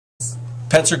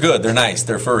Pets are good. They're nice.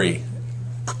 They're furry.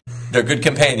 They're good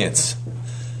companions.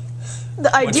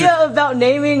 The idea about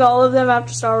naming all of them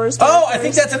after Star Wars characters. Oh, I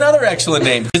think that's another excellent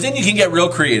name. Because then you can get real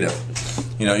creative.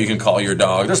 You know, you can call your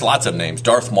dog. There's lots of names.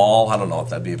 Darth Maul. I don't know if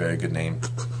that'd be a very good name.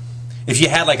 If you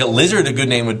had like a lizard, a good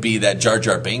name would be that Jar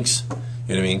Jar Binks. You know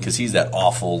what I mean? Because he's that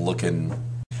awful looking.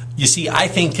 You see, I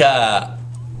think I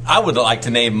would like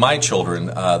to name my children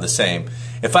the same.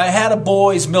 If I had a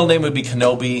boy, his middle name would be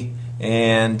Kenobi,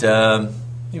 and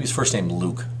maybe his first name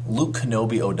Luke. Luke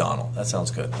Kenobi O'Donnell. That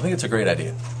sounds good. I think it's a great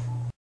idea.